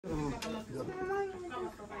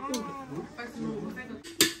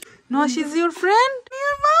No, she's your friend?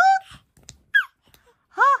 Your mouth?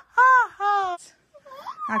 Ha ha ha.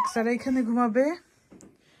 Aksara এখানে ঘুমাবে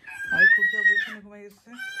আর খুকি এখানে ঘুমিয়ে গেছে।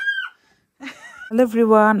 হ্যালো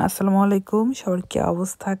এভরিওয়ান, আসসালামু আলাইকুম। সবার কি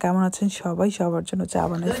অবস্থা, কেমন আছেন সবাই? সবার জন্য চা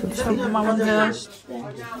বানাই ফেলছি। মামুন ভাই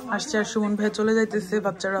আসছে আর সুমন ভাই চলে যাইতেছে।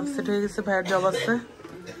 বাচ্চারা আপসেট হয়ে গেছে, ভাইয়ের জব আছে।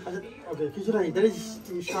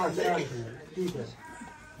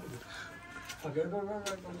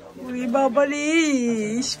 বাবা রে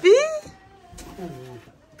ইসপি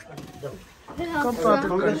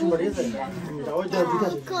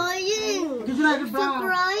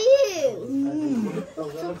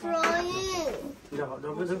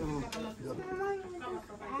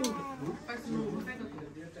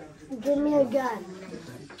Give me a gun.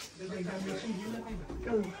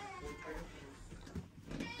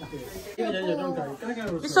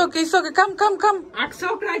 It's okay. Come. Aksa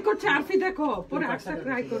cry korche Arfi dekho. Pore Aksa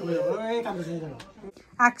cry korbe.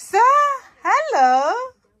 Aksa, hello.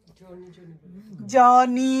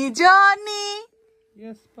 Johnny.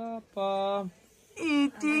 Yes, Papa.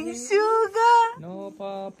 Eating sugar. No,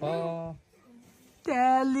 Papa.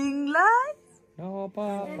 Telling lies. No,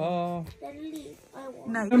 Papa. The leaf. I want.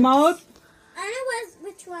 No. Your mouth. I know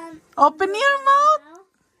which one. Open your mouth.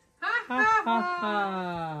 Ha ha ha.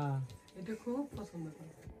 Eta khub pasand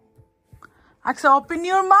kore. Aksa, open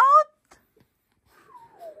your mouth.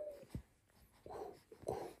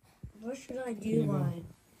 What should I do, Ryan?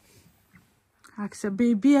 Aksa,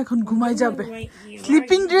 baby, এখন ঘুমাই যাবে।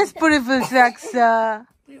 Sleeping dress পরে ফেলছে আকসা।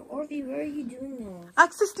 Orvi, where are you doing that?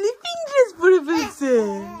 Aqsa sleeping dress পরে ফেলছে।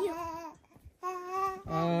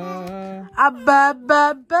 আব্বা।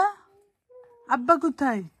 আব্বা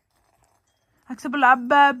কোথায়? আকসা বলো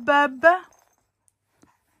আব্বা।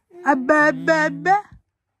 আব্বা।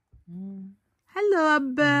 হ্যালো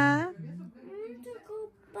আব্বা।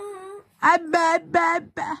 আব্বা।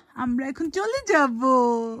 আমরা এখন চলে যাব।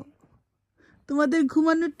 তোমাদের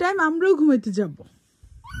ঘুমানোর টাইম, আমরাও ঘুমাইতে যাব।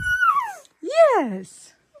 ইয়েস।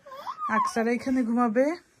 আকসারা এখানে ঘুমাবে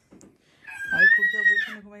আর খুকি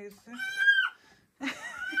এখানে ঘুমাই গেছে।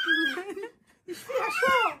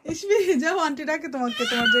 ইসমি যাও, আন্টি ডাকে তোমাকে,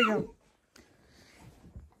 তোমার জায়গা।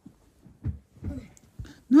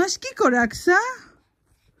 নুহাস কি করে আকসা?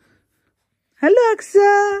 Hello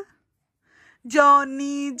Aqsa.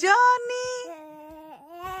 Johnny.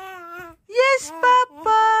 Yes,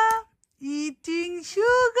 Papa. Eating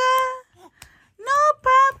sugar. No,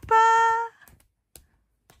 Papa.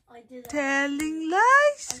 I did that. Telling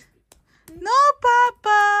lies. No,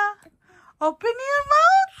 Papa. Open your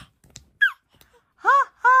mouth. Ha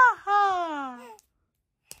ha ha.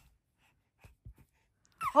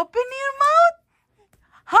 Open your mouth.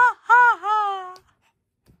 Ha ha ha.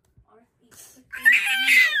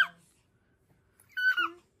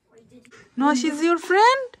 No, she's your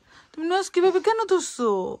friend. তুমি নোস কিভাবে কেন ধরছো?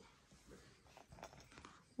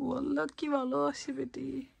 ওয়াল্লাহ কি ভালোবাসি বেটি।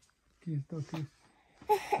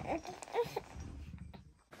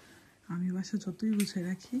 আমি বাসা যতই গুছাই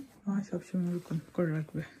রাখি, নোয়া সবসময় ওরকম করে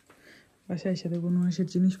রাখবে। বাসায় এসে দেখবো নোয়াশের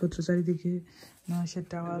জিনিসপত্র চারিদিকে, নোয়াশের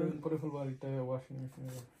টাওয়াল,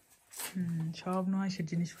 সব নোয়াশের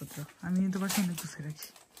জিনিসপত্র আমি তো বাসায় অনেক গুছাই রাখি।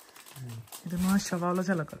 কিন্তু নোয়াশ সব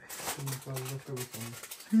আলোচনা করে।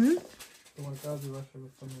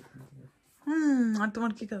 আর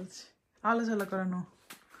তোমার কি কাজ? আলোচনা করানো।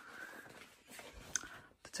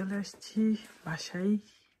 তো চলে আসছি বাসায়,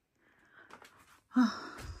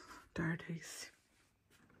 টায়ার্ড হয়ে গেছি।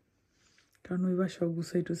 কারণ ওইবার সব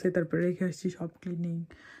গুছাই টুছাই তারপরে রেখে আসছি, সব ক্লিনিং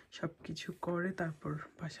সব কিছু করে তারপর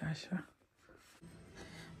বাসায় আসা।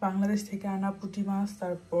 বাংলাদেশ থেকে আনা পুঁটি মাছ,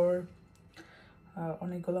 তারপর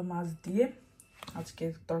অনেকগুলো মাছ দিয়ে আজকে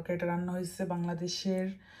তরকারিটা রান্না হয়েছে। বাংলাদেশের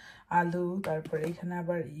আলু, তারপর এখানে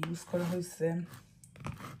আবার ইউজ করা হয়েছে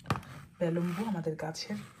বেলম্বু আমাদের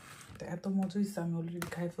গাছের। তো এত মজা হয়েছে, আমি অলরেডি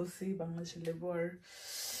খাই ফেলছি। বাংলাদেশের লেবু আর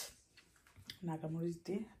নাগামরিচ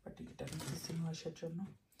দিয়ে পাটিকিটা নিতেছি নোয়াশের জন্য,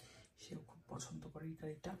 সেও খুব পছন্দ করে এই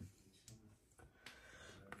কারিটা।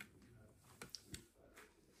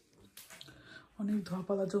 অনেক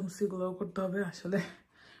ধোয়াপালা জমছে, এগুলোও করতে হবে। আসলে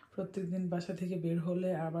প্রত্যেকদিন বাসা থেকে বের হলে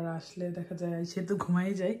আবার আসলে দেখা যায় সে তো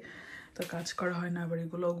ঘুমাই যায়, তো কাজ করা হয় না। আবার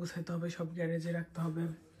এগুলোও গুছাইতে হবে, সব গ্যারেজে রাখতে হবে,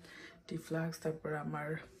 টিফ্লাক্স, তারপর আমার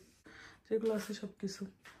যেগুলো আছে সব কিছু।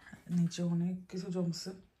 নিচে অনেক কিছু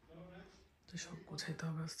জমছে, তো সব গুছাইতে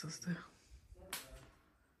হবে আস্তে আস্তে।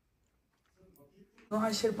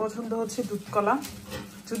 নোহাসের পছন্দ হচ্ছে দুধ কলা,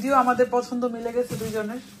 যদিও আমাদের পছন্দ মিলে গেছে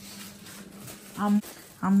দুইজনের।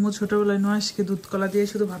 আম্মু ছোটবেলায় নোহাসকে দুধ কলা দিয়ে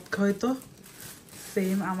শুধু ভাত খাওয়াইতো,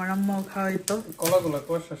 সেম আমার আম্মাও খাওয়াইতো। কলাগুলো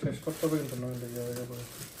কুয়াশা শেষ করতে হবে কিন্তু নইলে যাবে।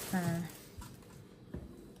 হ্যাঁ,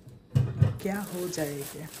 क्या हो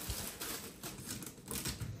जाएगा।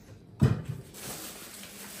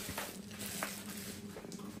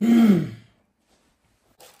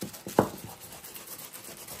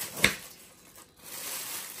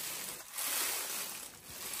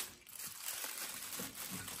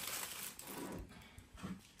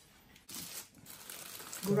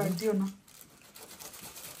 গুড় দিও না,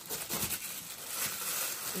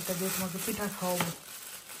 এটা দিয়ে তোমাকে পিঠা খাওয়াবো।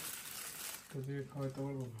 তো দিয়ে খাওয়াইতে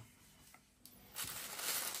পারবো না,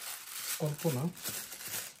 অল্প না।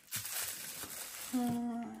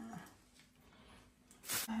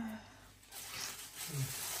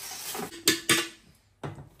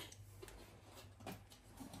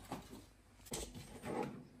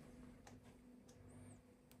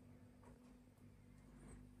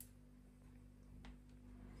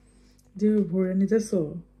 যে ভরে নিতেছো